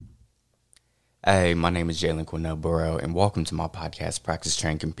Hey, my name is Jalen Quinnell Burrow, and welcome to my podcast, Practice,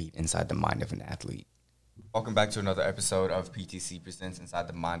 Train, Compete Inside the Mind of an Athlete. Welcome back to another episode of PTC Presents Inside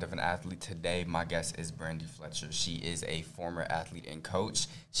the Mind of an Athlete. Today, my guest is Brandy Fletcher. She is a former athlete and coach.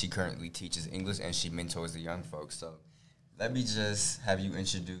 She currently teaches English, and she mentors the young folks. So let me just have you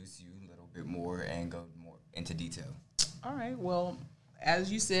introduce you a little bit more and go more into detail. All right. Well,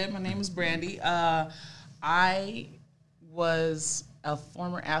 as you said, my name is Brandy. I was a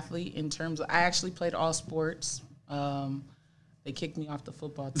former athlete in terms of, I actually played all sports. They kicked me off the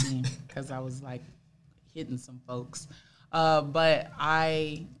football team because I was like hitting some folks. But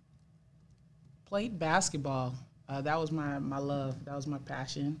I played basketball. That was my love. That was my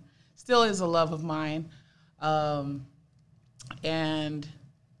passion. Still is a love of mine. And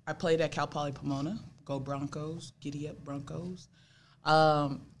I played at Cal Poly Pomona. Go Broncos, giddy up Broncos.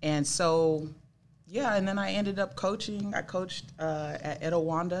 And so, yeah, and then I ended up coaching. I coached at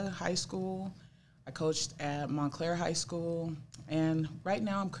Etowanda High School. I coached at Montclair High School. And right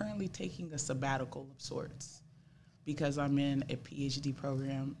now I'm currently taking a sabbatical of sorts because I'm in a PhD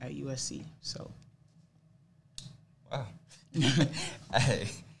program at USC. So. Wow. Hey,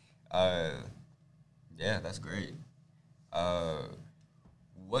 yeah, that's great.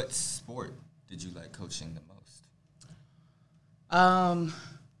 What sport did you like coaching the most?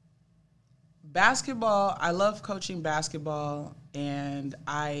 Basketball, I love coaching basketball, and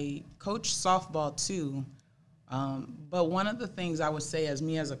I coach softball too. But one of the things I would say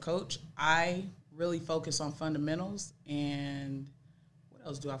as a coach, I really focus on fundamentals. And what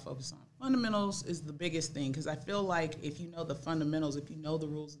else do I focus on? Fundamentals is the biggest thing because I feel like if you know the fundamentals, if you know the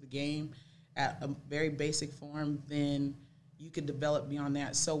rules of the game at a very basic form, then you could develop beyond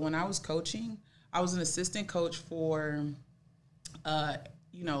that. So when I was coaching, I was an assistant coach for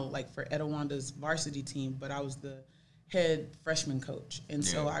for Etowanda's varsity team, but I was the head freshman coach. And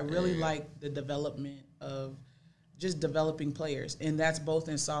so I really like the development of just developing players. And that's both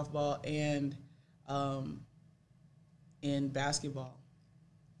in softball and in basketball.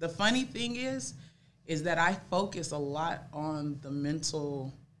 The funny thing is that I focus a lot on the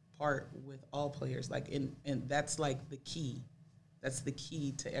mental part with all players. And that's like the key. That's the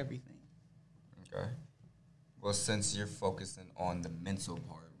key to everything. Okay. Well, since you're focusing on the mental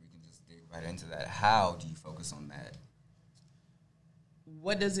part, we can just dig right into that. How do you focus on that?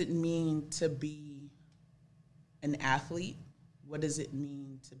 What does it mean to be an athlete? What does it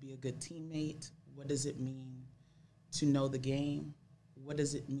mean to be a good teammate? What does it mean to know the game? What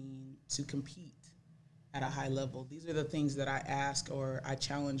does it mean to compete at a high level? These are the things that I ask or I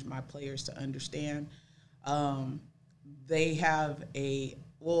challenge my players to understand. They have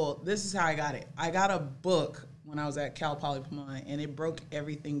this is how I got it. I got a book when I was at Cal Poly Pomona, and it broke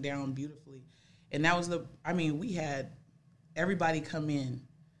everything down beautifully. And that was we had everybody come in.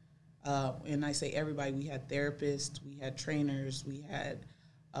 And I say everybody, we had therapists, we had trainers, we had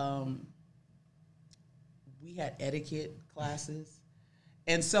etiquette classes.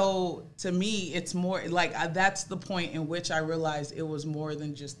 And so to me, it's more like that's the point in which I realized it was more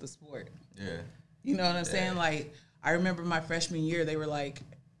than just the sport. Yeah. You know what I'm saying? Like, I remember my freshman year, they were like,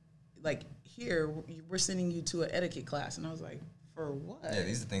 here, we're sending you to an etiquette class. And I was like, for what? Yeah,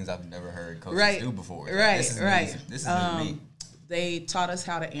 these are things I've never heard coaches do before. This is new to me. They taught us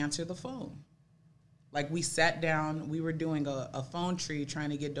how to answer the phone. Like, we sat down, we were doing a phone tree trying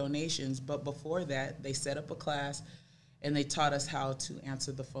to get donations. But before that, they set up a class, and they taught us how to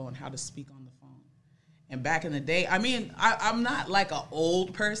answer the phone, how to speak on the phone. And back in the day, I'm not like an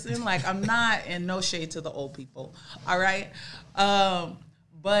old person. Like, I'm not, and no shade to the old people, all right?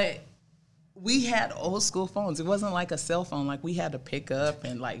 But we had old school phones. It wasn't like a cell phone. Like, we had to pick up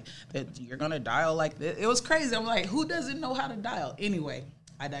and, like, that you're going to dial like this. It was crazy. I'm like, who doesn't know how to dial? Anyway,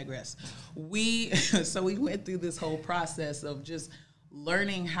 I digress. So we went through this whole process of just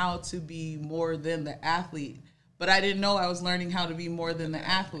learning how to be more than the athlete. But I didn't know I was learning how to be more than the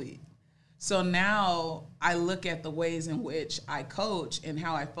athlete. So now I look at the ways in which I coach, and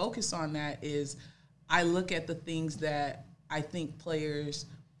how I focus on that is I look at the things that I think players,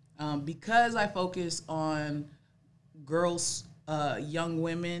 because I focus on girls, young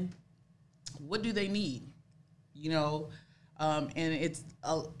women, what do they need? And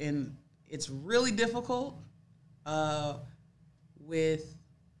it's really difficult with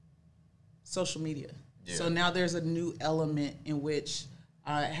social media. Yeah. So now there's a new element in which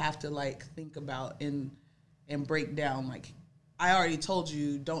I have to think about and break down. Like, I already told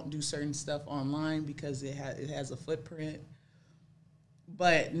you, don't do certain stuff online because it has a footprint.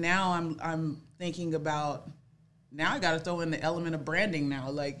 But now I'm thinking about, now I got to throw in the element of branding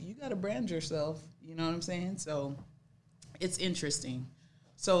now. Like, you got to brand yourself. You know what I'm saying? So it's interesting.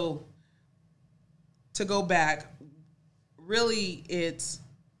 So to go back, really it's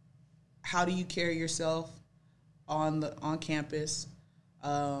how do you carry yourself on campus?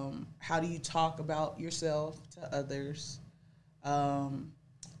 How do you talk about yourself to others?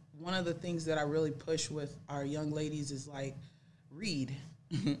 One of the things that I really push with our young ladies is like read,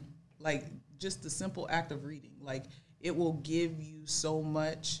 like just the simple act of reading. Like it will give you so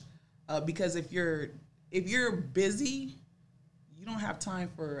much because if you're busy, you don't have time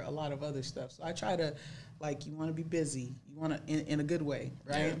for a lot of other stuff. So I try to, like, you want to be busy, you want to in a good way,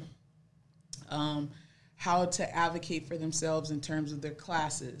 right? Yeah. How to advocate for themselves in terms of their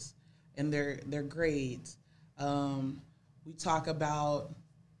classes and their grades. We talk about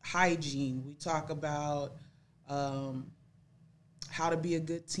hygiene. We talk about how to be a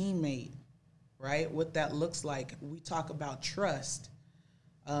good teammate, right? What that looks like. We talk about trust.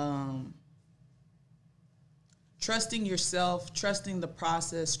 Trusting yourself, trusting the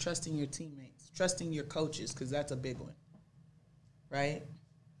process, trusting your teammates, trusting your coaches, because that's a big one, right?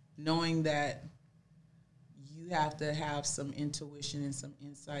 Knowing that you have to have some intuition and some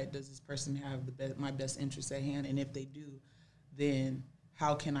insight. Does this person have my best interests at hand? And if they do, then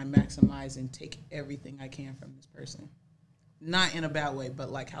how can I maximize and take everything I can from this person? Not in a bad way,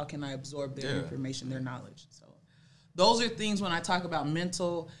 but like how can I absorb their information, their knowledge? So those are things when I talk about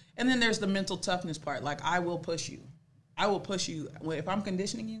mental. And then there's the mental toughness part. Like I will push you. I will push you. If I'm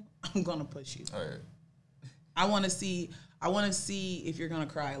conditioning you, I'm going to push you. All right. I want to see if you're going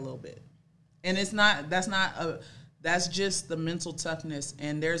to cry a little bit. And that's just the mental toughness.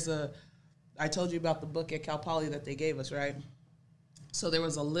 And I told you about the book at Cal Poly that they gave us, right? So there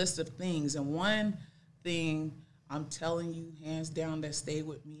was a list of things. And one thing I'm telling you, hands down, that stayed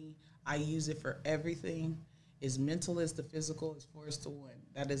with me, I use it for everything, is mental is the physical is 4:1.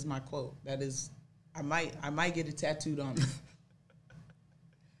 That is my quote. That is, I might get it tattooed on me.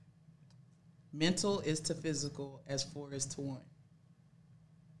 Mental is to physical as 4:1.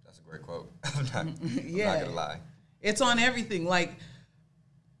 That's a great quote. I'm not gonna lie. It's on everything. Like,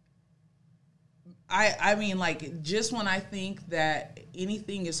 I mean, like, just when I think that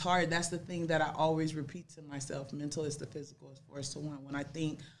anything is hard, that's the thing that I always repeat to myself. Mental is the physical is 4:1. When I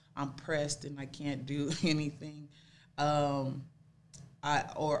think I'm pressed and I can't do anything, or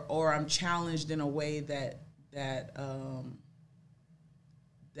I'm challenged in a way that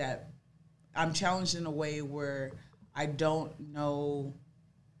I'm challenged in a way where I don't know,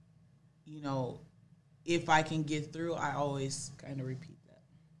 if I can get through, I always kind of repeat that.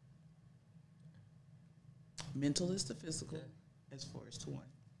 Mental is the physical as 4:1.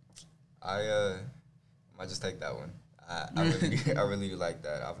 I might just take that one. I really do like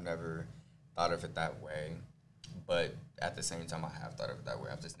that. I've never thought of it that way, but at the same time, I have thought of it that way.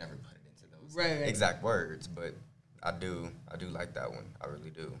 I've just never put it into those exact words. But I do like that one. I really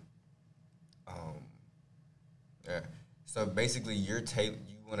do. Yeah. So basically, you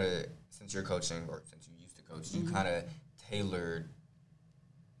want to, since you're coaching or since you used to coach, you kind of tailored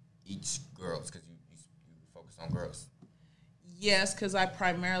each girls because you focus on girls. Yes, because I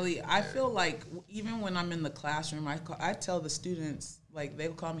feel like even when I'm in the classroom, I tell the students, like,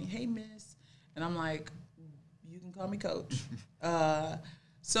 they'll call me, hey, miss. And I'm like, you can call me coach.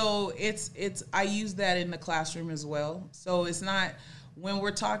 So I use that in the classroom as well. So it's not, when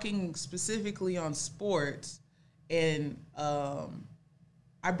we're talking specifically on sports, and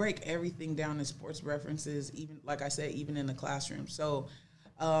I break everything down in sports references, even, like I said, even in the classroom. So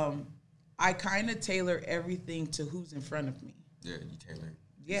I kind of tailor everything to who's in front of me. Yeah, you tailor.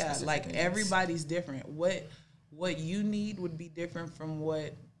 Yeah, like needs. Everybody's different. What you need would be different from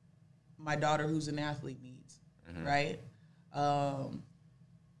what my daughter, who's an athlete, needs, right? And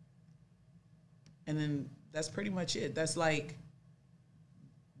then that's pretty much it. That's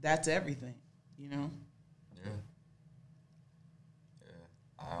everything, Yeah.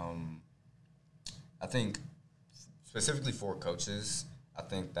 I think specifically for coaches, I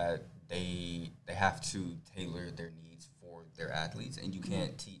think that they have to tailor their needs for their athletes, and you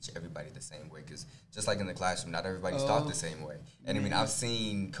can't teach everybody the same way, because just like in the classroom, not everybody's taught the same way. And I mean, I've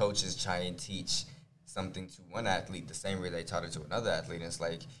seen coaches try and teach something to one athlete the same way they taught it to another athlete, and it's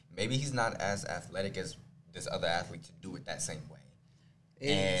like, maybe he's not as athletic as this other athlete to do it that same way.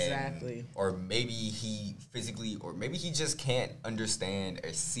 Exactly. Or maybe he physically, or maybe he just can't understand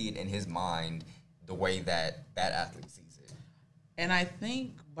or see it in his mind the way that athlete sees it. And I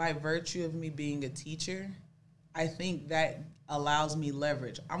think by virtue of me being a teacher, I think that allows me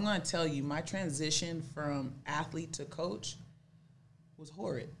leverage. I'm going to tell you, my transition from athlete to coach was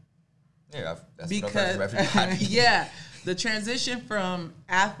horrid. Yeah, that's what I've heard from everybody. Yeah, the transition from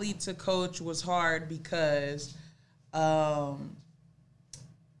athlete to coach was hard because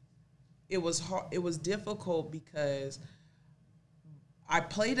it was hard, it was difficult because I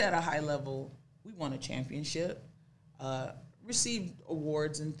played at a high level. We won a championship, received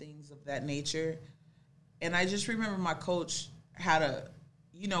awards and things of that nature. And I just remember my coach had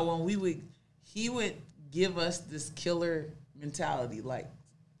when he would give us this killer mentality, like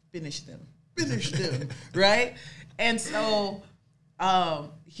finish them, right? And so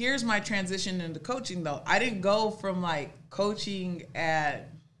here's my transition into coaching, though. I didn't go from like coaching at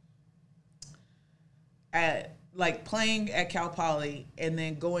like playing at Cal Poly and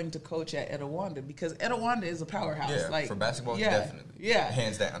then going to coach at Etiwanda, because Etiwanda is a powerhouse. Yeah, like for basketball, definitely. Yeah.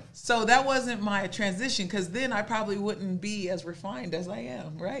 Hands down. So that wasn't my transition, because then I probably wouldn't be as refined as I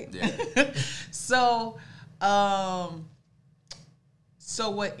am, right? Yeah. So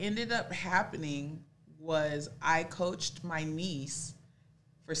what ended up happening was I coached my niece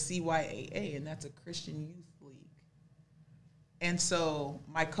for CYAA, and that's a Christian Youth League. And so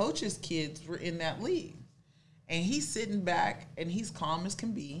my coach's kids were in that league. And he's sitting back, and he's calm as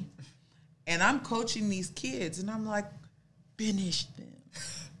can be. And I'm coaching these kids, and I'm like, finish them,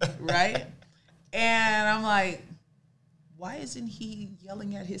 right? And I'm like, why isn't he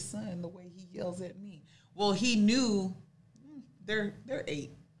yelling at his son the way he yells at me? Well, he knew they're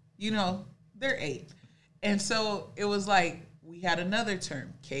 8, they're 8. And so it was like, we had another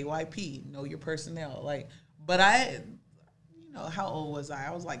term, KYP, know your personnel. But how old was I?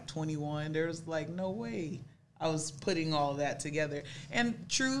 I was like 21. There was like no way I was putting all that together. And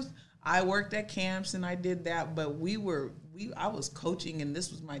truth, I worked at camps and I did that, but I was coaching and this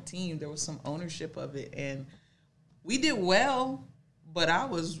was my team. There was some ownership of it, and we did well, but I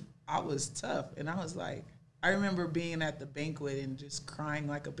was tough. And I was like, I remember being at the banquet and just crying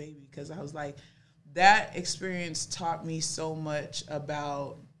like a baby, because I was like, that experience taught me so much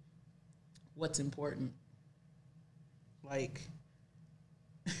about what's important. Like,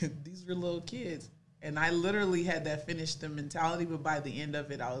 these were little kids. And I literally had that finish them mentality, but by the end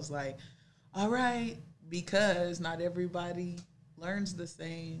of it, I was like, all right, because not everybody learns the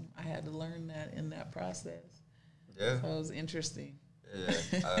same. I had to learn that in that process. Yeah. So it was interesting.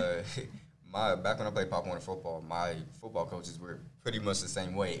 Yeah. Back when I played Pop Warner football, my football coaches were pretty much the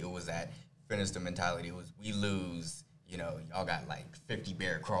same way. It was that finish the mentality. It was, we lose, y'all got like 50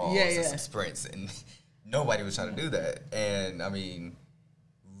 bear crawls and some sprints, and nobody was trying to do that. And I mean,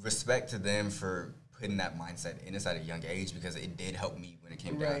 respect to them for putting that mindset in us at a young age, because it did help me when it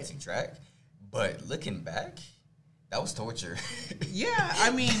came down to track. But looking back, that was torture. Yeah, I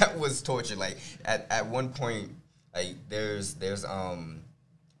mean, that was torture. Like at one point, like there's a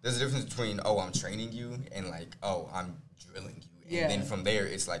difference between, oh, I'm training you, and like, oh, I'm drilling you. And then from there,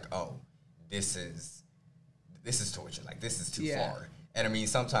 it's like, oh, this is torture. Like, this is too far. And I mean,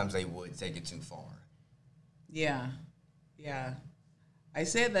 sometimes they would take it too far. Yeah. Yeah. I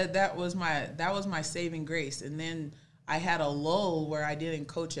said that was my saving grace. And then I had a lull where I didn't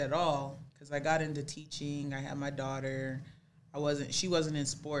coach at all, because I got into teaching. I had my daughter. She wasn't in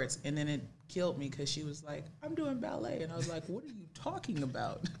sports. And then it killed me, because she was like, I'm doing ballet. And I was like, what are you talking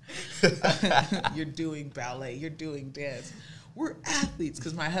about? You're doing ballet. You're doing dance. We're athletes,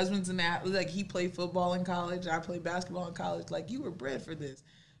 because my husband's an athlete. Like, he played football in college. I played basketball in college. Like, you were bred for this.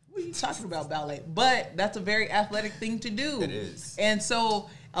 What are you talking about, ballet? But that's a very athletic thing to do. It is. And so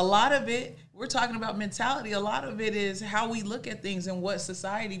a lot of it, we're talking about mentality. A lot of it is how we look at things and what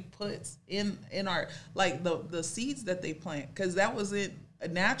society puts in our, like, the seeds that they plant. Because that wasn't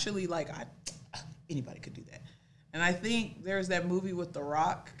naturally, like, anybody could do that. And I think there's that movie with The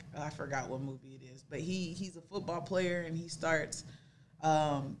Rock. I forgot what movie it is. But he's a football player, and he starts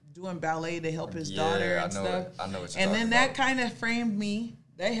doing ballet to help his daughter and stuff. I know what you're talking and then about. that kind of framed me.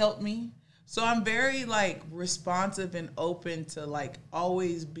 That helped me. So I'm very, like, responsive and open to, like,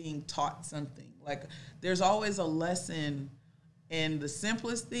 always being taught something. Like, there's always a lesson in the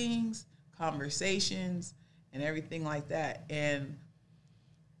simplest things, conversations, and everything like that. And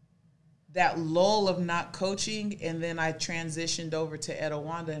that lull of not coaching, and then I transitioned over to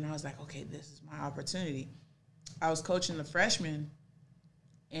Etiwanda, and I was like, okay, this is my opportunity. I was coaching the freshmen,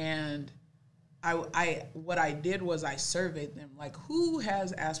 and what I did was I surveyed them, like, who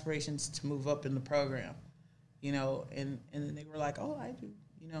has aspirations to move up in the program, and then they were like, oh, I do,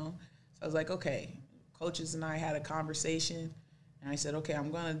 So I was like, okay. Coaches and I had a conversation, and I said, okay,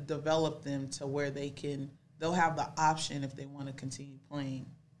 I'm going to develop them to where they'll have the option if they want to continue playing,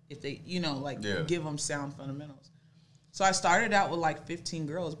 if they, give them sound fundamentals. So I started out with like 15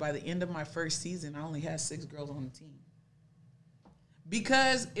 girls. By the end of my first season, I only had 6 girls on the team.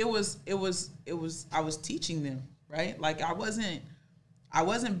 Because I was teaching them, right? Like, I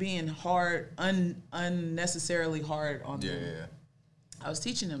wasn't being hard, unnecessarily hard on them. Yeah. I was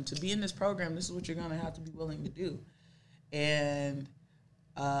teaching them to be in this program. This is what you're going to have to be willing to do. And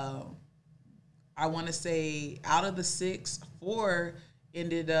I want to say out of the 6, 4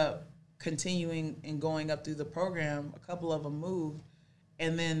 ended up continuing and going up through the program. A couple of them moved,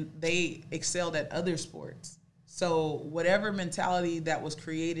 and then they excelled at other sports. So whatever mentality that was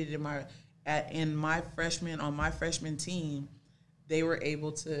created on my freshman team, they were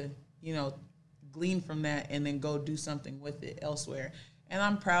able to, glean from that and then go do something with it elsewhere. And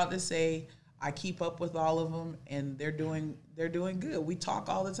I'm proud to say I keep up with all of them, and they're doing good. We talk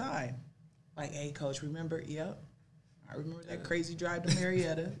all the time. Like, hey, coach, remember? Yep. I remember that crazy drive to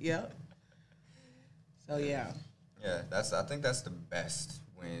Marietta. Yep. So, yeah. Yeah, I think that's the best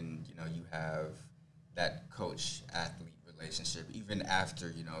when, you have that coach-athlete relationship, even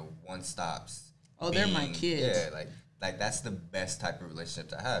after, one stops. Oh, they're my kids. Yeah, like that's the best type of relationship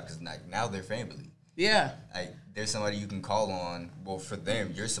to have, because now they're family. Yeah. Like, there's somebody you can call on. Well, for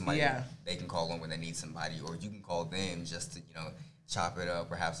them, you're somebody they can call on when they need somebody, or you can call them just to, chop it up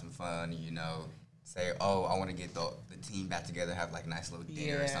or have some fun, say, oh, I want to get the team back together, have like a nice little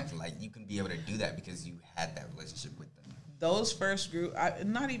dinner or something. Like, you can be able to do that because you had that relationship with them. Those first group,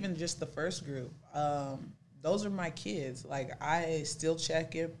 not even just the first group, those are my kids. Like, I still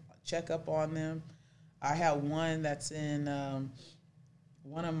check up on them. I have one that's in,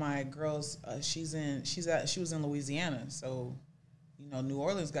 one of my girls, she was in Louisiana. So, New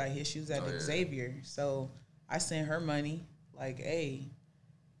Orleans got hit. She was at Xavier. So I sent her money. Like, hey,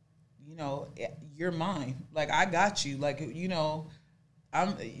 you're mine. Like, I got you. Like,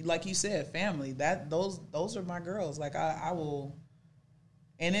 I'm, like you said, family. Those are my girls. Like, I will,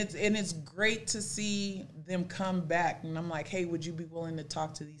 and it's great to see them come back. And I'm like, hey, would you be willing to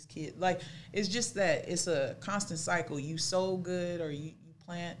talk to these kids? Like, it's just that it's a constant cycle. You sow good, or you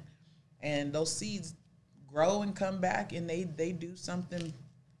plant, and those seeds grow and come back, and they do something.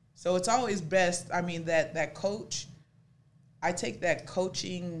 So it's always best. I mean, that coach, I take that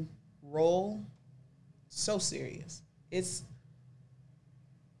coaching role so serious. It's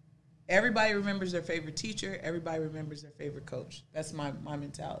everybody remembers their favorite teacher. Everybody remembers their favorite coach. That's my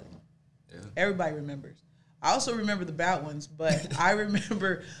mentality. Yeah. Everybody remembers. I also remember the bad ones, but I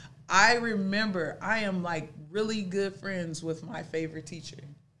remember I am like really good friends with my favorite teacher.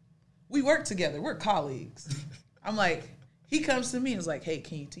 We work together. We're colleagues. I'm like, he comes to me and is like, hey,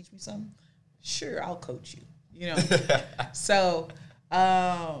 can you teach me something? Sure, I'll coach you. So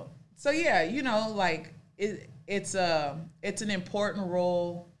yeah, like it's an important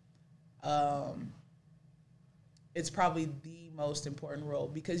role. It's probably the most important role,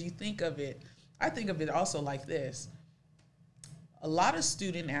 because I think of it also like this. A lot of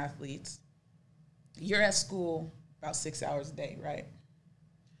student athletes, you're at school about 6 hours a day, right?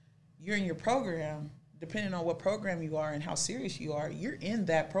 You're in your program, depending on what program you are and how serious you are, you're in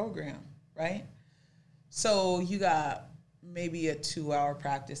that program, right? So you got maybe a 2-hour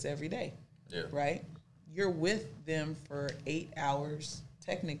practice every day, right? You're with them for 8 hours,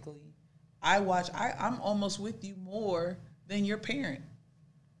 technically. I'm almost with you more than your parent.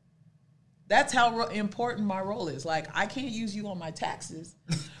 That's how important my role is. Like, I can't use you on my taxes,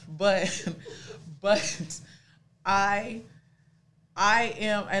 but I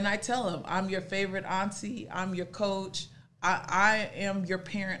am, and I tell them, I'm your favorite auntie, I'm your coach, I am your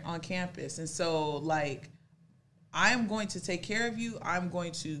parent on campus. And so, like, I am going to take care of you. I'm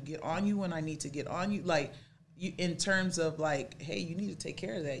going to get on you when I need to get on you. Like, in terms of, like, hey, you need to take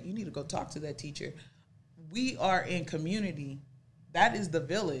care of that. You need to go talk to that teacher. We are in community. That is the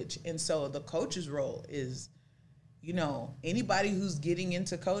village. And so the coach's role is, anybody who's getting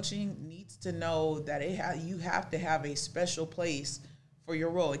into coaching needs to know that you have to have a special place for your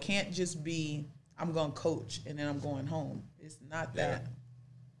role. It can't just be, I'm going to coach and then I'm going home. It's not that.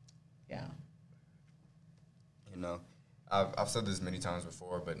 Yeah. I've said this many times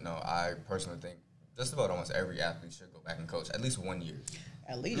before, but no, I personally think just about almost every athlete should go back and coach at least 1 year.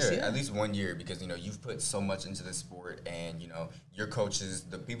 At least, At least 1 year, because, you've put so much into the sport, and, your coaches,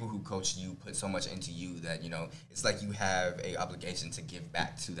 the people who coach you, put so much into you that, it's like you have a obligation to give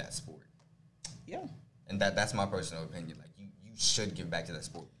back to that sport. Yeah. And that's my personal opinion. Like, you should give back to that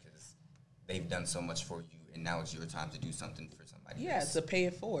sport because they've done so much for you, and now it's your time to do something for somebody else. To pay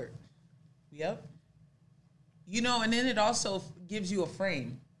it forward. Yep. And then it also gives you a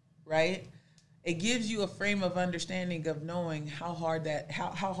frame, right? It gives you a frame of understanding of knowing how hard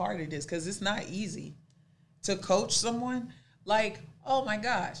it is, because it's not easy to coach someone. Like, oh my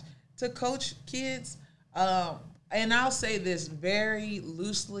gosh, to coach kids. And I'll say this very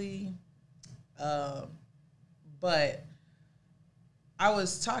loosely, but I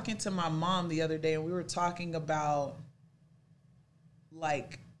was talking to my mom the other day, and we were talking about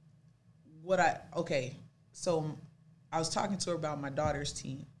like so I was talking to her about my daughter's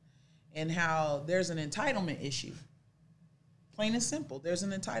team and how there's an entitlement issue. Plain and simple, there's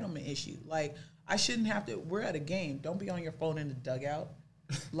an entitlement issue. Like, I shouldn't have to, we're at a game. Don't be on your phone in the dugout.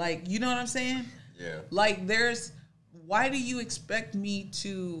 Like, you know what I'm saying? Yeah. Like, why do you expect me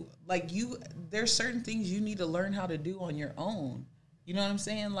to, like, there's certain things you need to learn how to do on your own. You know what I'm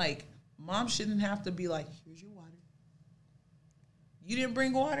saying? Like, mom shouldn't have to be like, here's your water. You didn't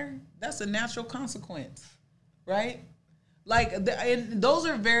bring water? That's a natural consequence, right? Like, and those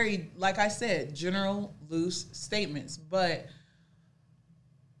are very, like I said, general, loose statements. But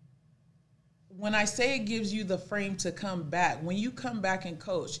when I say it gives you the frame to come back, when you come back and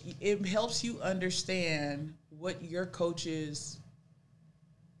coach, it helps you understand what your coaches,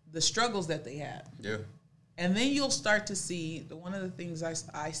 the struggles that they have. Yeah. And then you'll start to see, one of the things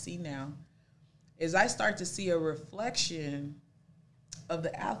I see now is I start to see a reflection of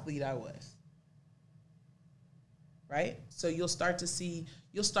the athlete I was. Right? So you'll start to see,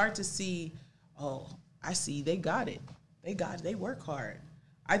 oh, I see, they got it. They work hard.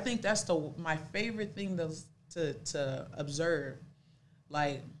 I think that's my favorite thing to observe.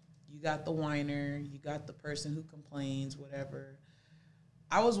 Like, you got the whiner, you got the person who complains, whatever.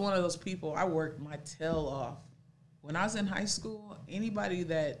 I was one of those people, I worked my tail off. When I was in high school, anybody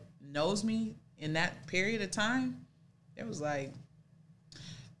that knows me in that period of time, it was like,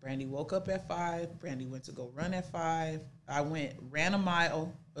 Brandy woke up at 5. Brandy went to go run at 5. I ran a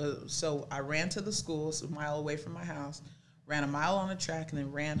mile. So I ran to the school, it's a mile away from my house, ran a mile on the track, and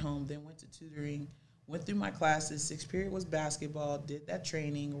then ran home, then went to tutoring, went through my classes. 6th period was basketball, did that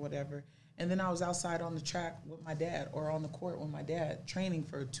training or whatever. And then I was outside on the track with my dad or on the court with my dad training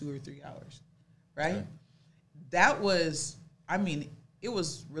for 2 or 3 hours, right? Okay. That was, it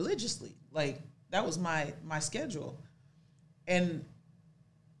was religiously. Like, that was my schedule. And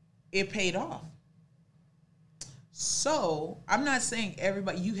it paid off. So I'm not saying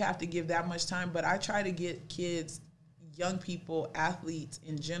everybody, you have to give that much time, but I try to get kids, young people, athletes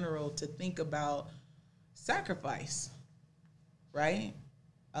in general to think about sacrifice, right?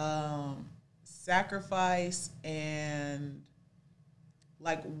 Sacrifice and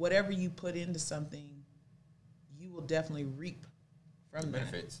like whatever you put into something, you will definitely reap from the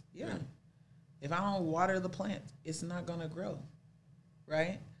benefits. Yeah. If I don't water the plant, it's not going to grow,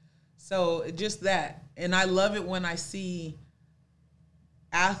 right? So just that. And I love it when I see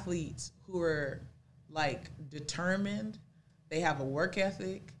athletes who are like determined, they have a work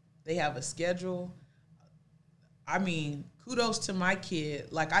ethic, they have a schedule. I mean, kudos to my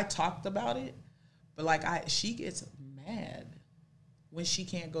kid. Like, I talked about it, but like she gets mad when she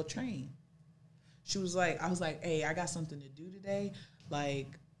can't go train. She was like, I was like, hey, I got something to do today. Like,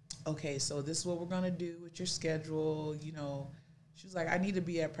 okay, so this is what we're going to do with your schedule, you know. She was like, I need to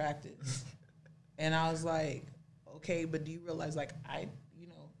be at practice. And I was like, okay, but do you realize, like,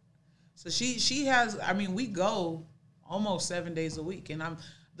 so she has, we go almost 7 days a week. And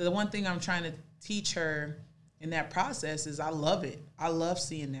the one thing I'm trying to teach her in that process is I love it. I love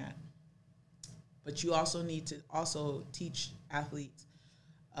seeing that. But you also need to also teach athletes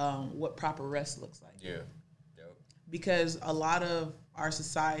what proper rest looks like. Yeah. Yep. Because a lot of our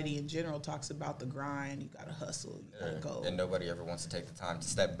society in general talks about the grind. You got to hustle. You got to go. And nobody ever wants to take the time to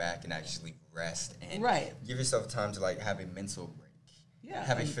step back and actually rest and give yourself time to, like, have a mental break. Yeah.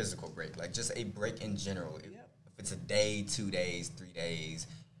 Have a physical break. Like, just a break in general. If it's a day, 2 days, 3 days,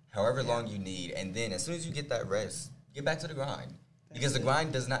 however long you need. And then as soon as you get that rest, get back to the grind. Because the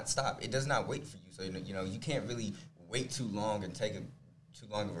grind does not stop. It does not wait for you. So, you can't really wait too long and take too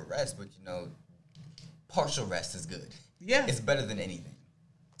long of a rest. But, partial rest is good. Yeah. It's better than anything.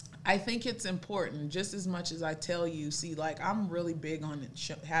 I think it's important just as much as I tell you, see, like, I'm really big on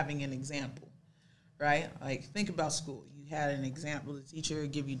having an example, right? Like, think about school. You had an example. The teacher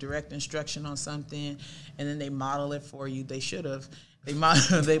would give you direct instruction on something, and then they model it for you. They should have. They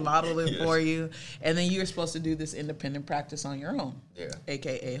model it for you, and then you're supposed to do this independent practice on your own,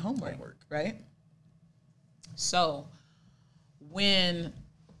 a.k.a. homework, right? So when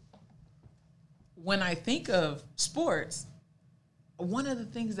I think of sports, one of the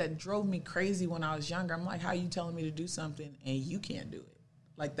things that drove me crazy when I was younger, I'm like, how are you telling me to do something and you can't do it?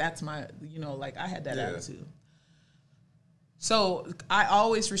 Like, that's my, like, I had that attitude. So I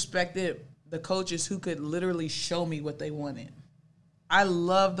always respected the coaches who could literally show me what they wanted. I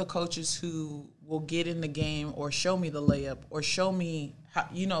love the coaches who will get in the game or show me the layup or show me how,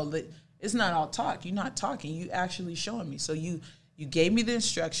 it's not all talk. You're not talking. You actually showing me. So you gave me the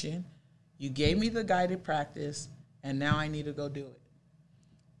instruction. You gave me the guided practice, and now I need to go do it.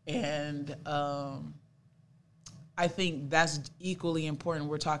 And I I think that's equally important.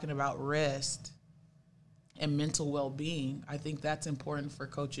 We're talking about rest and mental well-being. I think that's important for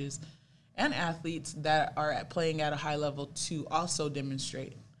coaches and athletes that are playing at a high level to also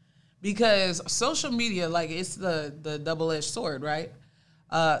demonstrate. Because social media, like, it's the double-edged sword, right?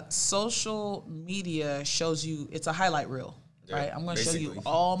 Social media shows you, it's a highlight reel, right? I'm going to show you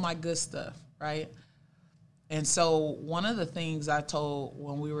all my good stuff, right? And so one of the things I told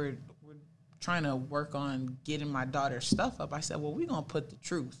when we were trying to work on getting my daughter's stuff up, I said, well, we're going to put the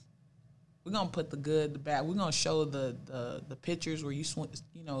truth. We're going to put the good, the bad. We're going to show the pictures where you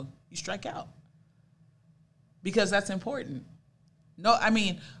strike out. Because that's important. No, I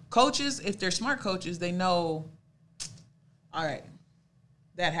mean, coaches, if they're smart coaches, they know, all right,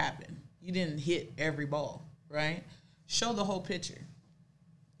 that happened. You didn't hit every ball, right? Show the whole picture,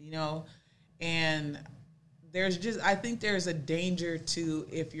 and I think there's a danger to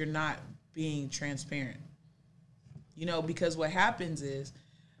if you're not being transparent, because what happens is,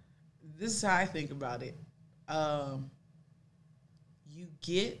 this is how I think about it. You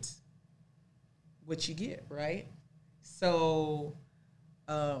get what you get, right? So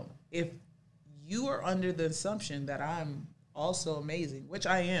if you are under the assumption that I'm also amazing, which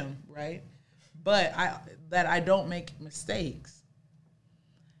I am, right? But that I don't make mistakes,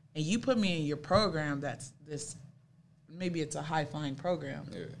 and you put me in your program that's this, maybe it's a high-flying program,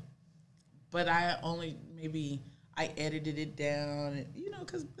 but I edited it down,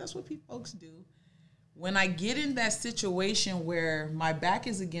 because that's what folks do. When I get in that situation where my back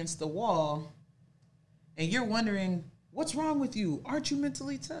is against the wall and you're wondering, what's wrong with you? Aren't you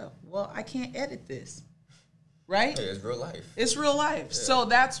mentally tough? Well, I can't edit this, right? Yeah, it's real life. It's real life. Yeah. So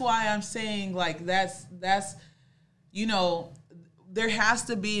that's why I'm saying, like, that's there has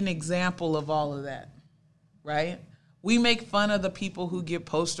to be an example of all of that, right? We make fun of the people who get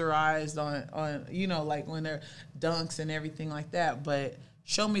posterized on like when they're dunks and everything like that, but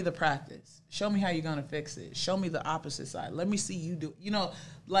show me the practice. Show me how you're going to fix it. Show me the opposite side. Let me see you do,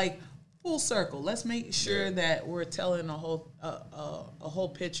 like full circle. Let's make sure that we're telling a whole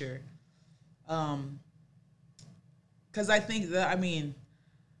picture. Because I think that,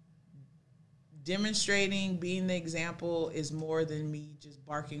 demonstrating, being the example is more than me just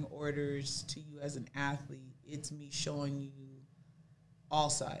barking orders to you as an athlete. It's me showing you all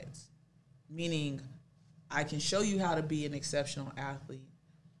sides, meaning I can show you how to be an exceptional athlete,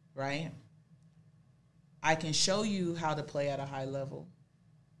 right? I can show you how to play at a high level.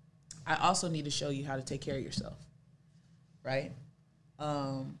 I also need to show you how to take care of yourself, right?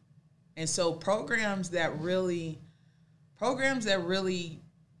 And so programs that really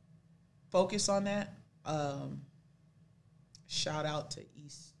focus on that, shout out to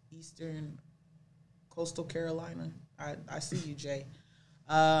Eastern Coastal Carolina. I see you, Jay.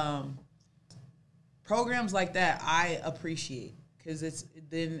 Programs like that I appreciate because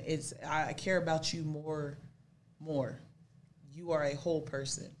I care about you more. You are a whole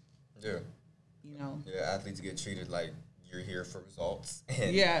person. Yeah. Yeah, athletes get treated like you're here for results,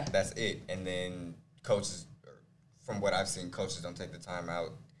 and that's it. And then coaches, from what I've seen, coaches don't take the time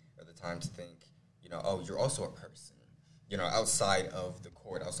out or the time to think, oh, you're also a person. Outside of the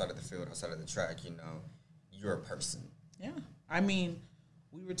court, outside of the field, outside of the track, you're a person. Yeah.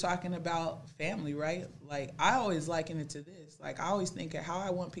 We were talking about family, right? Like, I always liken it to this. Like, I always think of how I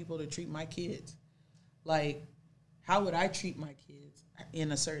want people to treat my kids. Like, how would I treat my kids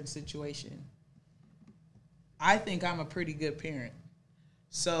in a certain situation? I think I'm a pretty good parent.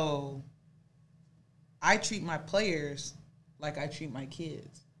 So I treat my players like I treat my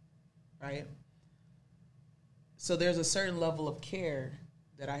kids, right? So there's a certain level of care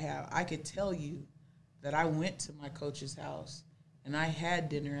that I have. I could tell you that I went to my coach's house and I had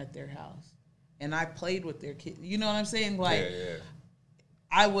dinner at their house and I played with their kids. You know what I'm saying? Like,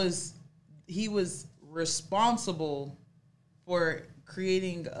 he was responsible for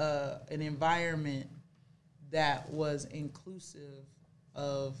creating an environment that was inclusive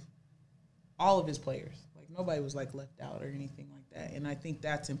of all of his players. Like, nobody was like left out or anything like that. And I think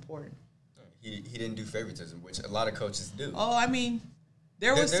that's important. He didn't do favoritism, which a lot of coaches do. Oh,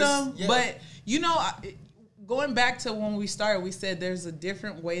 there was some, but going back to when we started, we said there's a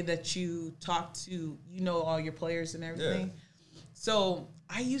different way that you talk to, all your players and everything. Yeah. So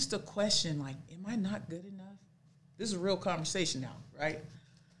I used to question, like, am I not good enough? This is a real conversation now, right?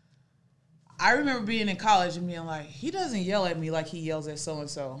 I remember being in college and being like, he doesn't yell at me like he yells at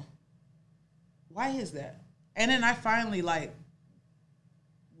so-and-so. Why is that? And then I finally,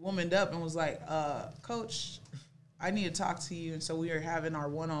 womaned up and was like, Coach, I need to talk to you. And so we were having our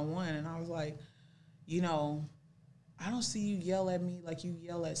one-on-one, and I was like, I don't see you yell at me like you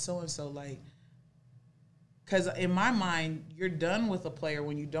yell at so-and-so. Like, because in my mind, you're done with a player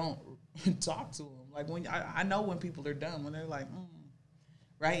when you don't talk to them. Like when I know when people are done, when they're like,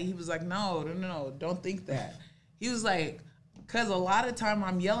 right? He was like, no, don't think that. He was like, because a lot of time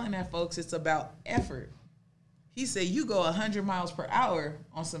I'm yelling at folks, it's about effort. He said, you go 100 miles per hour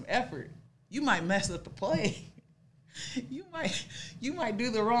on some effort, you might mess up the play. you might do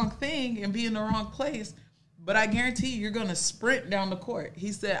the wrong thing and be in the wrong place, but I guarantee you're going to sprint down the court.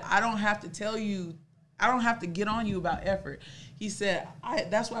 He said, I don't have to get on you about effort. He said,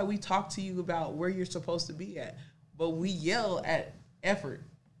 that's why we talk to you about where you're supposed to be at, but we yell at effort.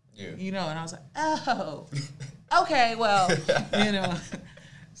 Yeah. You know, and I was like, oh, okay, well, you know.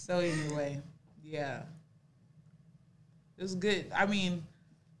 So anyway, yeah. It was good. I mean,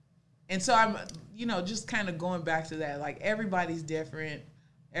 and so I'm, you know, just kind of going back to that. Like, everybody's different.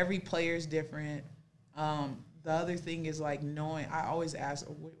 Every player's different. The other thing is, like, knowing, I always ask,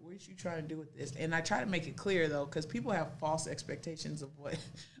 what are you trying to do with this? And I try to make it clear, though, because people have false expectations of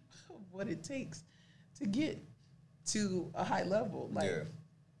what it takes to get to a high level. Like, yeah.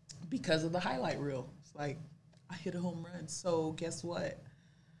 Because of the highlight reel. It's like, I hit a home run, so guess what?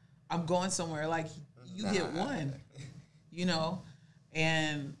 I'm going somewhere. Like, you hit one, you know?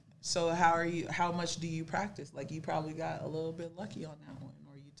 And so how much do you practice? Like, you probably got a little bit lucky on that one,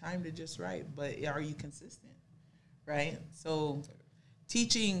 or you timed it just right, but are you consistent, right? So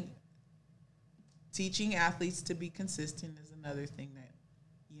teaching athletes to be consistent is another thing that,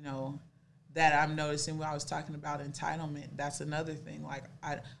 you know, that I'm noticing when I was talking about entitlement. That's another thing. Like,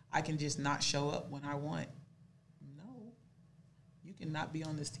 I can just not show up when I want. No, you cannot be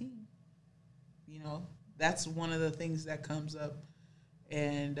on this team. You know, that's one of the things that comes up.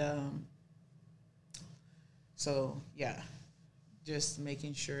 And so, yeah, just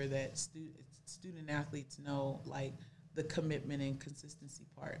making sure that student athletes know, like, the commitment and consistency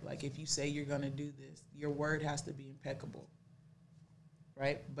part. Like, if you say you're going to do this, your word has to be impeccable.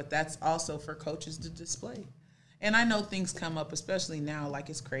 Right? But that's also for coaches to display. And I know things come up, especially now,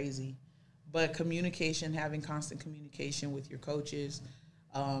 like, it's crazy. But communication, having constant communication with your coaches,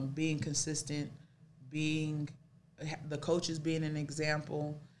 being consistent, the coaches being an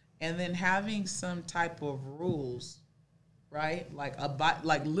example, and then having some type of rules, right? Like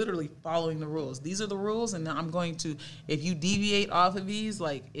literally following the rules. These are the rules, and I'm going to, if you deviate off of these,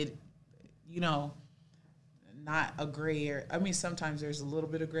 like, it, you know, not a gray area. I mean, sometimes there's a little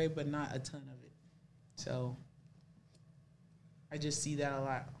bit of gray, but not a ton of it. So I just see that a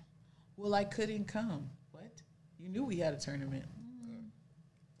lot. Well, I couldn't come. What? You knew we had a tournament.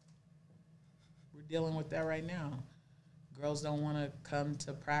 We're dealing with that right now. Girls don't want to come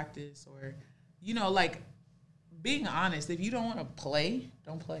to practice, or, you know, like, being honest, if you don't want to play,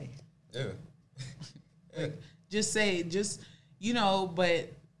 don't play. Yeah. Like, you know,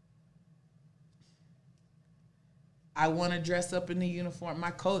 but I want to dress up in the uniform. My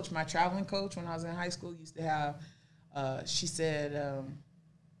traveling coach, when I was in high school, used to have, she said,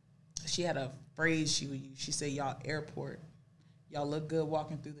 she had a phrase she would use. She said, y'all look good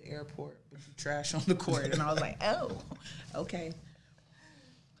walking through the airport, but you trash on the court. And I was like, oh, okay.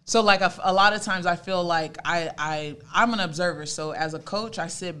 So, like, a lot of times I feel like I'm an observer. So as a coach, I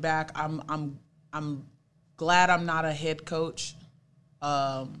sit back. I'm glad I'm not a head coach,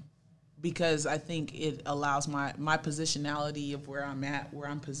 because I think it allows my positionality of where I'm at, where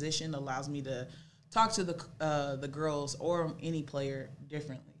I'm positioned, allows me to talk to the girls or any player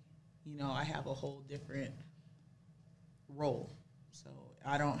differently. You know, I have a whole different role. So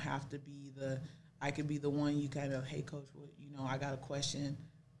I don't have to be I could be the one you kind of, hey, coach, you know, I got a question,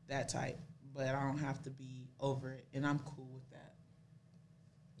 that type. But I don't have to be over it, and I'm cool with that.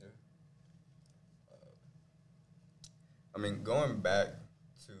 Yeah. I mean, going back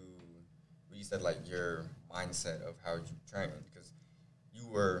to what you said, like, your mindset of how you train, because you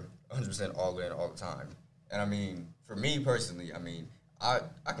were 100% all in all the time. And, I mean, for me personally, I mean, I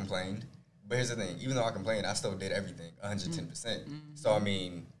complained. But here's the thing. Even though I complained, I still did everything 110%. Mm-hmm. So, I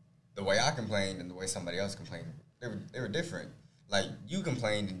mean, the way I complained and the way somebody else complained, they were different. Like, you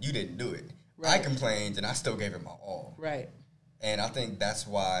complained and you didn't do it. Right. I complained and I still gave it my all. Right. And I think that's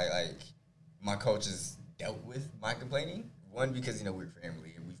why, like, my coaches dealt with my complaining. One, because, you know, we're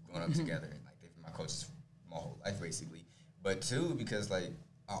family and we've grown up together. And, like, they've been my coaches my whole life, basically. But, two, because, like,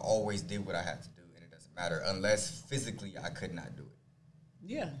 I always did what I had to do, and it doesn't matter unless physically I could not do it.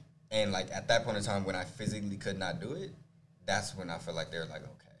 Yeah. And, like, at that point in time when I physically could not do it, that's when I feel like they're like,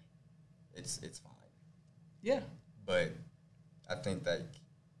 okay, it's fine. Yeah. But I think that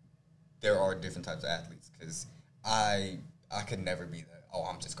there are different types of athletes, because I could never be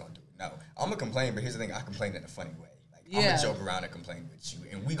I'm just going to do it. No. I'm going to complain, but here's the thing. I complain in a funny way. Like, I'm going to joke around and complain with you,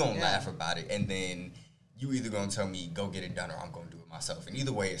 and we going to laugh about it, and then you either gonna tell me go get it done or I'm gonna do it myself. And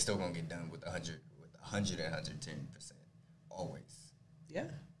either way, it's still gonna get done with 100 and 110% always. Yeah,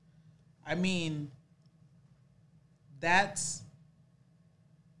 I mean, that's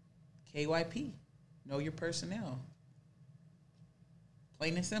KYP. Know your personnel.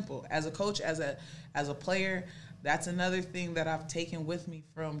 Plain and simple. As a coach, as a player, that's another thing that I've taken with me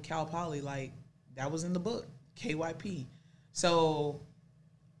from Cal Poly. Like, that was in the book, KYP. So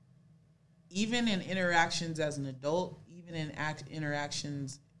even in interactions as an adult, even in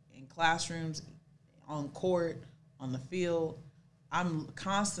interactions in classrooms, on court, on the field, I'm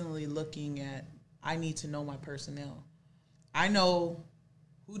constantly looking at, I need to know my personnel. I know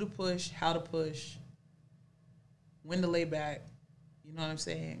who to push, how to push, when to lay back. You know what I'm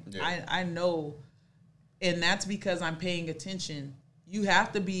saying? Yeah. I know, and that's because I'm paying attention. You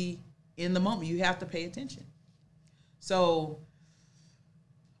have to be in the moment. You have to pay attention. So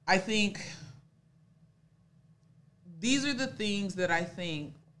I think these are the things that I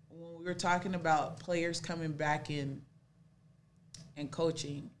think when we were talking about players coming back in and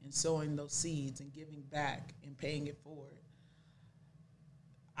coaching and sowing those seeds and giving back and paying it forward.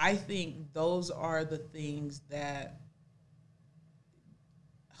 I think those are the things that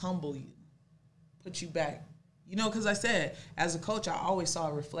humble you, put you back. You know, because I said, as a coach, I always saw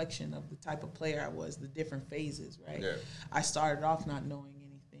a reflection of the type of player I was, the different phases, right? Yeah. I started off not knowing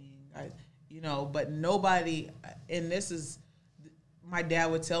anything, but nobody, and this is, my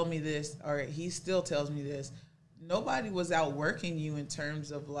dad would tell me this, or he still tells me this, nobody was outworking you in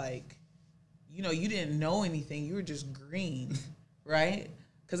terms of like, you didn't know anything. You were just green, right?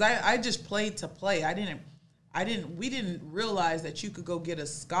 Because I just played to play. We didn't realize that you could go get a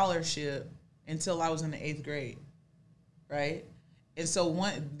scholarship until I was in the 8th grade, right? And so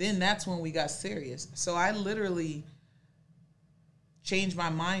then that's when we got serious. So I literally changed my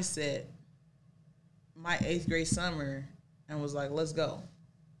mindset my 8th grade summer and was like, let's go.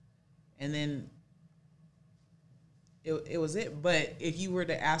 And then it was it. But if you were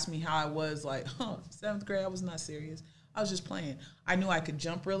to ask me how I was, like, 7th grade, I was not serious. I was just playing. I knew I could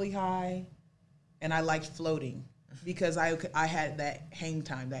jump really high, and I liked floating because I had that hang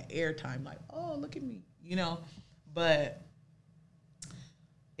time, that air time, like, oh, look at me, But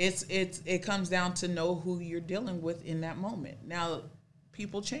it comes down to know who you're dealing with in that moment. Now,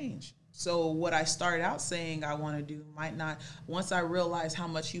 people change. So what I started out saying I want to do might not. Once I realize how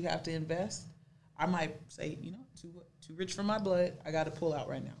much you have to invest, I might say, too rich for my blood. I got to pull out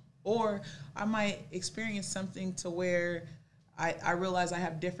right now. Or I might experience something to where I realize I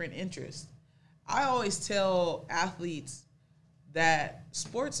have different interests. I always tell athletes that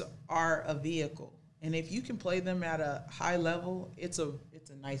sports are a vehicle. And if you can play them at a high level, it's a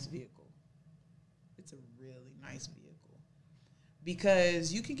nice vehicle. It's a really nice vehicle.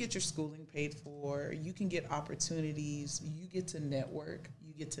 Because you can get your schooling paid for, you can get opportunities, you get to network,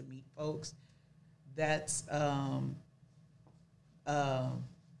 you get to meet folks. That's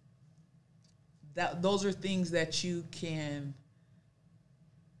those are things that you can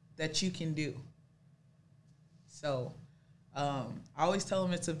do. So I always tell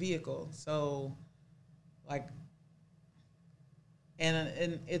them it's a vehicle. So like,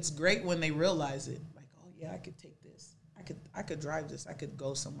 and it's great when they realize it. Like, oh yeah, I could take this. I could drive this. I could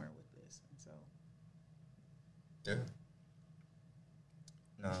go somewhere with this. And so. Yeah.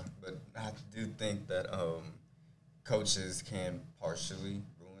 No, but I do think that coaches can partially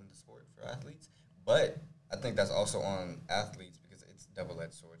ruin the sport for athletes. But I think that's also on athletes because it's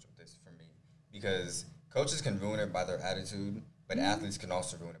double-edged sword with this for me. Because coaches can ruin it by their attitude, but athletes can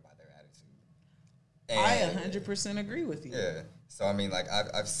also ruin it by their attitude. And I 100% agree with you. Yeah. So, I mean, like,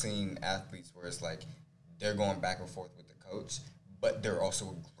 I've seen athletes where it's like they're going back and forth with the coach, but they're also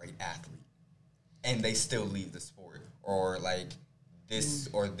a great athlete. And they still leave the sport. Or, like, this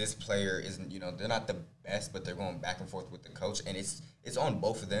player isn't, they're not the best, but they're going back and forth with the coach. And it's on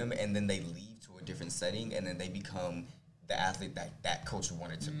both of them, and then they leave to a different setting, and then they become the athlete that coach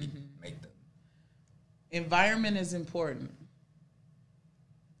wanted to make them. Environment is important.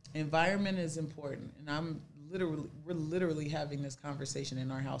 Environment is important. And we're literally having this conversation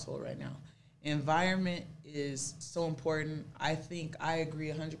in our household right now. Environment is so important. I think I agree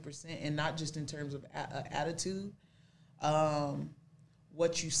 100%, and not just in terms of attitude.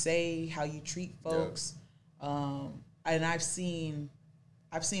 What you say, how you treat folks. Yeah. And I've seen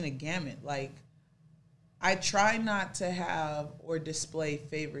a gamut. Like, I try not to have or display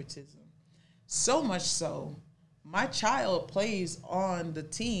favoritism. So much so, my child plays on the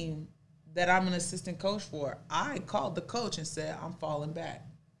team that I'm an assistant coach for. I called the coach and said, I'm falling back.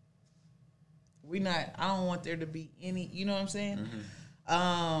 I don't want there to be any, you know what I'm saying?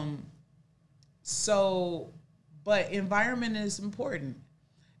 Mm-hmm. So, but environment is important.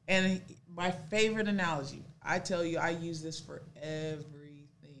 And my favorite analogy, I tell you, I use this for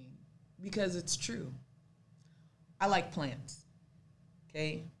everything because it's true. I like plants.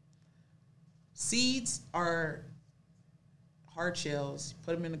 Okay? Seeds are hard shells.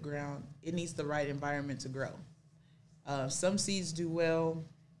 Put them in the ground. It needs the right environment to grow. Some seeds do well.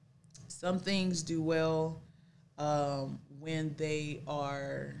 Some things do well when they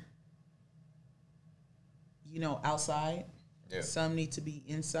are, outside. Yeah. Some need to be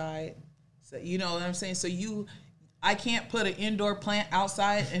inside. So you know what I'm saying? So I can't put an indoor plant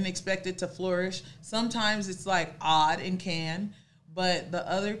outside and expect it to flourish. Sometimes it's like odd and can, but the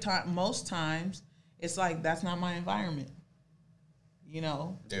other time, most times, it's like that's not my environment. Yeah.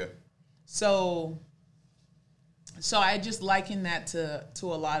 So I just liken that to a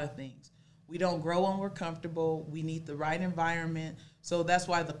lot of things. We don't grow when we're comfortable. We need the right environment. So that's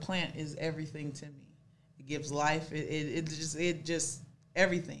why the plant is everything to me. It gives life. It just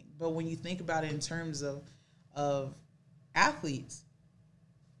everything. But when you think about it in terms of athletes,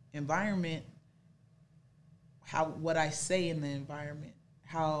 environment, what I say in the environment,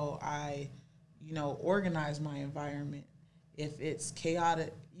 how I, organize my environment. If it's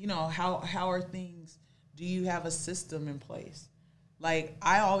chaotic, how are things? Do you have a system in place? Like,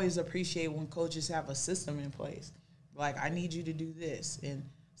 I always appreciate when coaches have a system in place. Like, I need you to do this. And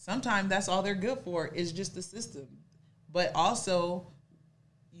sometimes that's all they're good for is just the system. But also,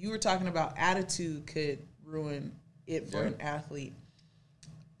 you were talking about attitude could ruin it for an athlete.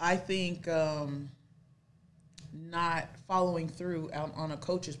 I think not following through on a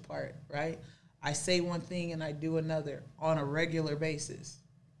coach's part, right? I say one thing and I do another on a regular basis,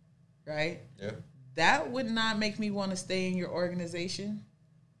 right? Yeah. That would not make me want to stay in your organization.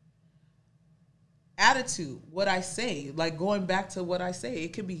 Attitude, what I say, like going back to what I say,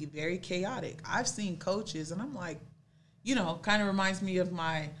 it could be very chaotic. I've seen coaches and I'm like, kind of reminds me of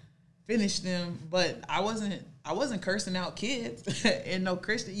my finish them, but I wasn't cursing out kids and no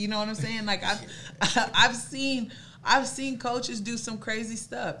Christian, you know what I'm saying? Like I've seen coaches do some crazy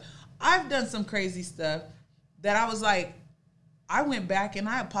stuff. I've done some crazy stuff that I was like, I went back and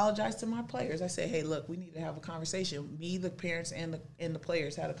I apologized to my players. I said, hey, look, we need to have a conversation. Me, the parents, and the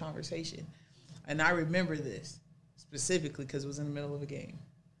players had a conversation. And I remember this specifically because it was in the middle of a game.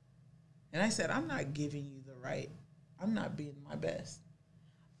 And I said, I'm not giving you the right. I'm not being my best.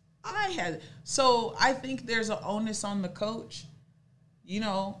 So I think there's an onus on the coach.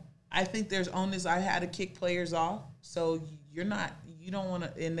 I think there's onus. I had to kick players off. So you don't want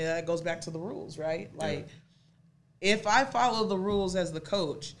to, and that goes back to the rules, right? Like, if I follow the rules as the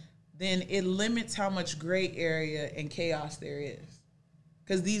coach, then it limits how much gray area and chaos there is.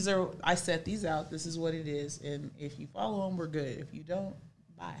 Because I set these out. This is what it is. And if you follow them, we're good. If you don't,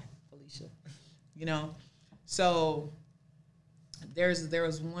 bye, Felicia. So there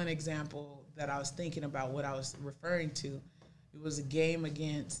was one example that I was thinking about what I was referring to. It was a game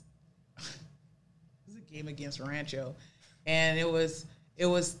against Rancho. And it was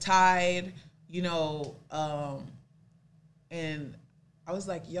tied, and I was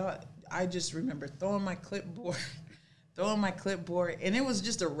like, y'all, I just remember throwing my clipboard, and it was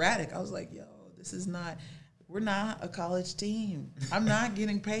just erratic. I was like, yo, we're not a college team. I'm not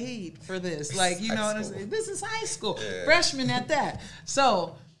getting paid for this. Like, you know what I'm saying? This is high school, freshman at that.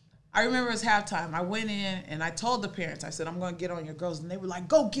 So I remember it was halftime. I went in and I told the parents, I said, I'm going to get on your girls. And they were like,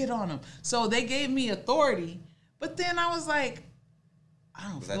 go get on them. So they gave me authority. But then I was like, I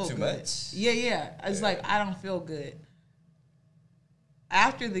don't feel good. Was that too much? Yeah. I was like, I don't feel good.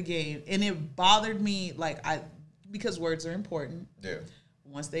 After the game, and it bothered me, because words are important. Yeah.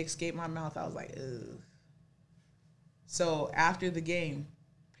 Once they escaped my mouth, I was like, ugh. So after the game,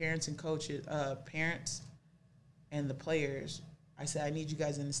 parents and the players, I said, I need you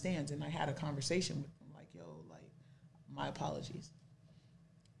guys in the stands. And I had a conversation with them, like, yo, like, my apologies.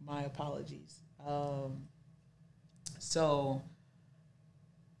 So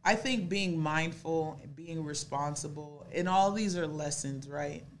I think being mindful and being responsible, and all these are lessons,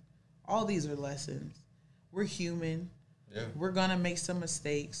 right? All these are lessons. We're human. Yeah. We're going to make some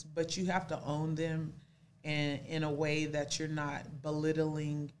mistakes, but you have to own them in a way that you're not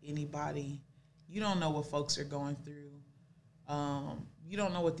belittling anybody. You don't know what folks are going through. You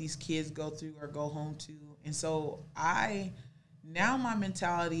don't know what these kids go through or go home to. And so now my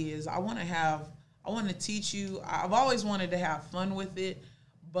mentality is I want to teach you. I've always wanted to have fun with it.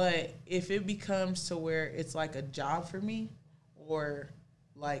 But if it becomes to where it's like a job for me, or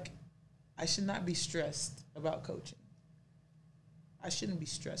like I should not be stressed about coaching. I shouldn't be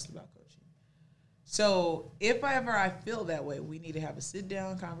stressed about coaching. So if I feel that way, we need to have a sit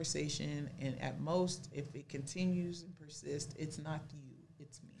down conversation. And at most, if it continues and persists, it's not you,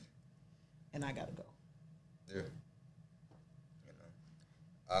 it's me, and I gotta go. Yeah. You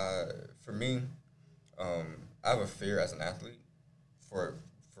know, for me, I have a fear as an athlete for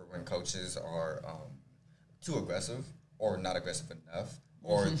when coaches are too aggressive or not aggressive enough,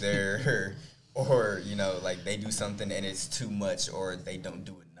 or they're or like they do something and it's too much, or they don't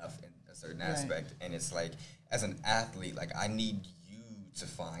do enough in a certain aspect, and it's like, as an athlete, like, I need you to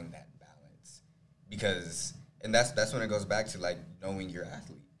find that balance, because that's when it goes back to like knowing your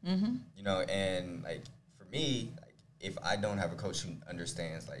athlete, and like for me, like, if I don't have a coach who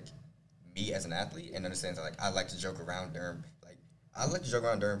understands like me as an athlete and understands that, like, I like to joke around during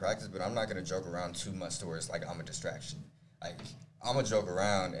practice, but I'm not gonna joke around too much to where it's like I'm a distraction. Like, I'm gonna joke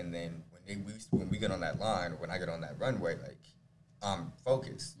around, and then when we get on that line, when I get on that runway, like, I'm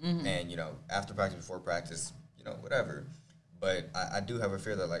focused. And after practice, before practice, whatever. But I do have a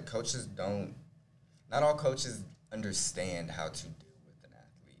fear that, like, not all coaches understand how to deal with an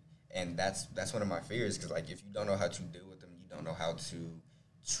athlete, and that's one of my fears, because, like, if you don't know how to deal with them, you don't know how to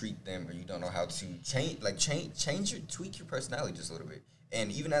treat them, or you don't know how to tweak your personality just a little bit.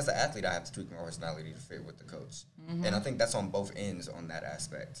 And even as an athlete, I have to tweak my personality to fit with the coach. And I think that's on both ends on that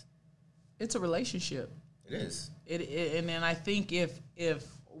aspect. It's a relationship. It is. And then I think if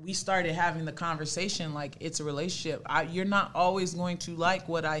we started having the conversation like it's a relationship, you're not always going to like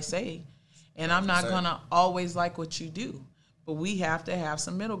what I say, and I'm not going to always like what you do. But we have to have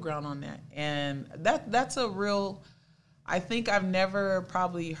some middle ground on that. And that's a real, I think I've never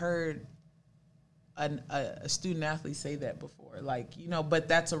probably heard a student athlete say that before. Like, but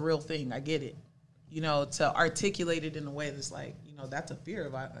that's a real thing. I get it. To articulate it in a way that's like, that's a fear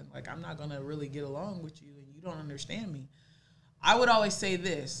of, like, I'm not going to really get along with you and you don't understand me. I would always say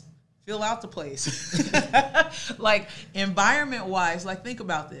this: fill out the place. Like, environment wise, like, think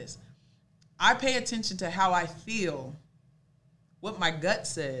about this. I pay attention to how I feel, what my gut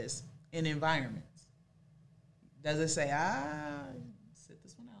says in environments. Does it say, sit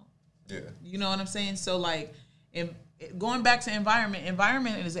this one out? Yeah. You know what I'm saying? So, like, going back to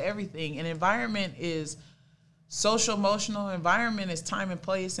environment is everything. And environment is social, emotional. Environment is time and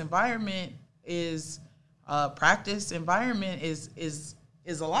place. Environment is practice. Environment is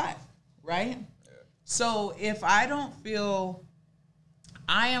a lot, right? Yeah. So if I don't feel,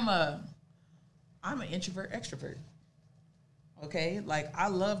 I'm an introvert, extrovert. Okay? Like, I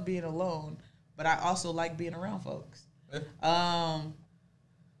love being alone, but I also like being around folks. Yeah.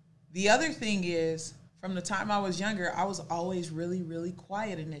 The other thing is, from the time I was younger, I was always really, really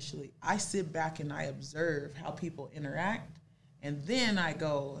quiet initially. I sit back and I observe how people interact, and then I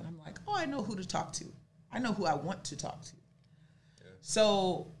go, and I'm like, oh, I know who to talk to. I know who I want to talk to. Yeah.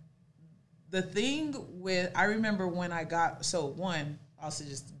 So the thing I remember when I got, I'll also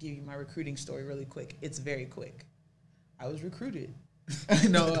just give you my recruiting story really quick. It's very quick. I was recruited. I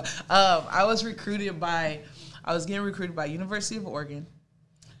was getting recruited by University of Oregon,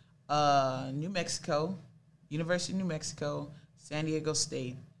 New Mexico, University of New Mexico, San Diego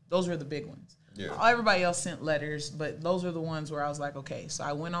State. Those were the big ones. Yeah. Everybody else sent letters, but those are the ones where I was like, okay. So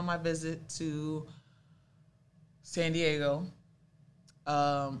I went on my visit to San Diego.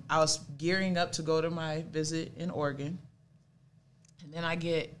 I was gearing up to go to my visit in Oregon. And then I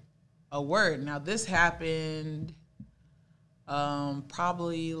get a word. Now, this happened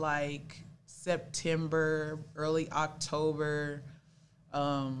probably like September, early October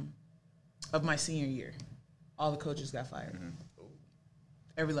of my senior year. All the coaches got fired. Mm-hmm.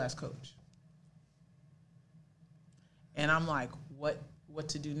 Every last coach. And I'm like, what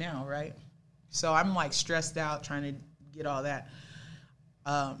to do now, right? So I'm like stressed out trying to get all that.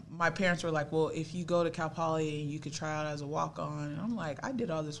 My parents were like, well, if you go to Cal Poly, you could try out as a walk-on. And I'm like, I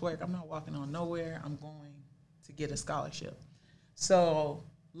did all this work. I'm not walking on nowhere. I'm going to get a scholarship. So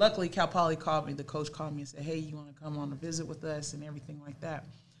luckily, Cal Poly called me. The coach called me and said, hey, you want to come on a visit with us and everything like that.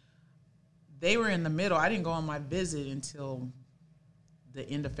 They were in the middle. I didn't go on my visit until the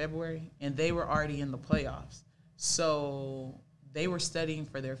end of February, and they were already in the playoffs. So they were studying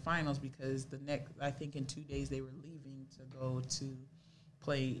for their finals because I think in 2 days they were leaving to go to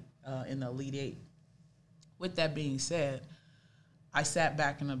play in the Elite Eight. With that being said, I sat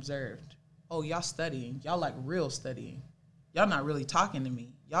back and observed, oh, y'all studying. Y'all like real studying. Y'all not really talking to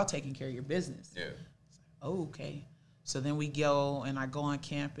me. Y'all taking care of your business. Yeah. Oh, okay. So then we go, and I go on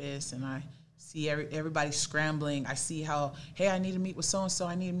campus, and I see everybody scrambling. I see how, hey, I need to meet with so-and-so.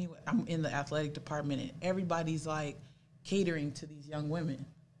 I'm in the athletic department, and everybody's like catering to these young women.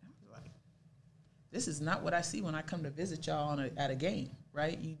 I'm like, this is not what I see when I come to visit y'all at a game,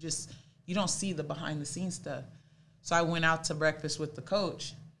 right? You you don't see the behind the scenes stuff. So I went out to breakfast with the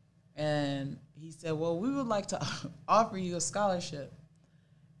coach, and he said, well, we would like to offer you a scholarship.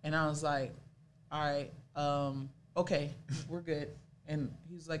 And I was like, all right, okay, we're good. And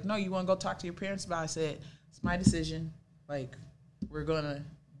he was like, no, you want to go talk to your parents about it? I said, it's my decision. Like, we're going to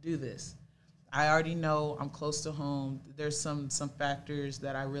do this. I already know I'm close to home. There's some factors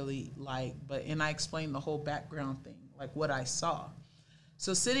that I really like, and I explained the whole background thing, like what I saw.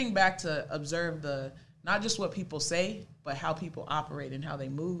 So sitting back to observe not just what people say, but how people operate and how they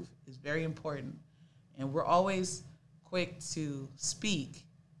move is very important. And we're always quick to speak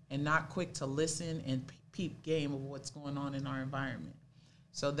and not quick to listen and peep game of what's going on in our environment.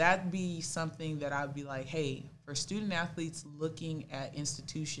 So that'd be something that I'd be like, hey, for student athletes looking at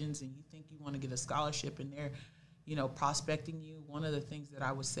institutions and you think you want to get a scholarship and they're, prospecting you, one of the things that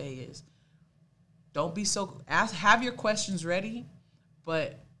I would say is don't be have your questions ready,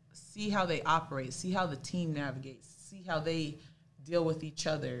 but see how they operate, see how the team navigates, see how they deal with each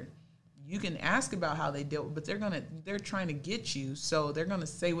other. You can ask about how they deal, but they're trying to get you, so they're gonna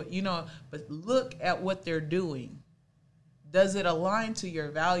say what but look at what they're doing. Does it align to your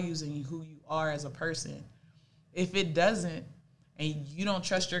values and who you are as a person? If it doesn't, and you don't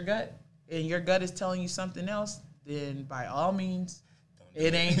trust your gut, and your gut is telling you something else, then by all means,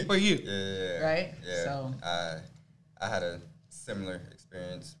 it ain't for you. Yeah. Right? Yeah. So I had a similar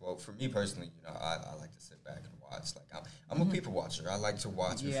experience. Well, for me personally, I like to sit back and watch. Like I'm a people watcher. I like to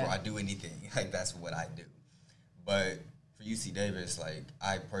watch before I do anything. Like that's what I do. But for UC Davis, like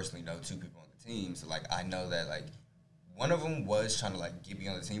I personally know two people on the team, so like I know that like one of them was trying to like get me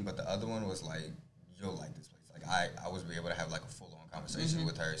on the team, but the other one was like, you'll like this place. Like I was able to have like a full on conversation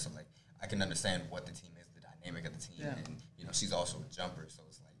with her, so like I can understand what the team is, the dynamic of the team, and she's also a jumper, so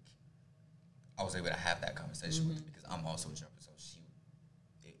it's like I was able to have that conversation with her because I'm also a jumper, so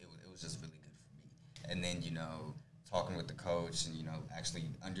it was just really good for me. And then talking with the coach and actually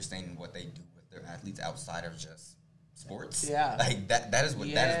understanding what they do with their athletes outside of just sports. Yeah, like that is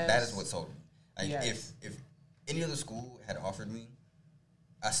what that is what sold me. Like if any other school had offered me,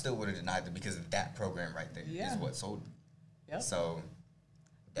 I still would have denied them because that program right there is what sold me. Yep. So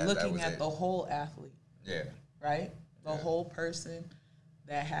looking at the whole athlete. Yeah. Right? The whole person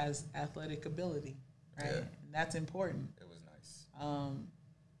that has athletic ability. Right? Yeah. And that's important. It was nice.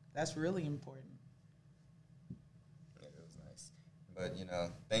 That's really important. Yeah, it was nice.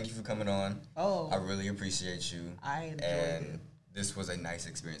 But thank you for coming on. Oh. I really appreciate you. I enjoyed it. This was a nice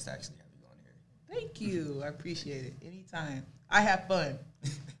experience to actually have you on here. Thank you. I appreciate it. Anytime. I have fun.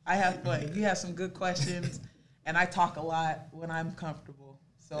 You have some good questions, and I talk a lot when I'm comfortable.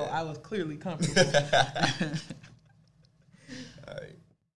 So I was clearly comfortable. All right.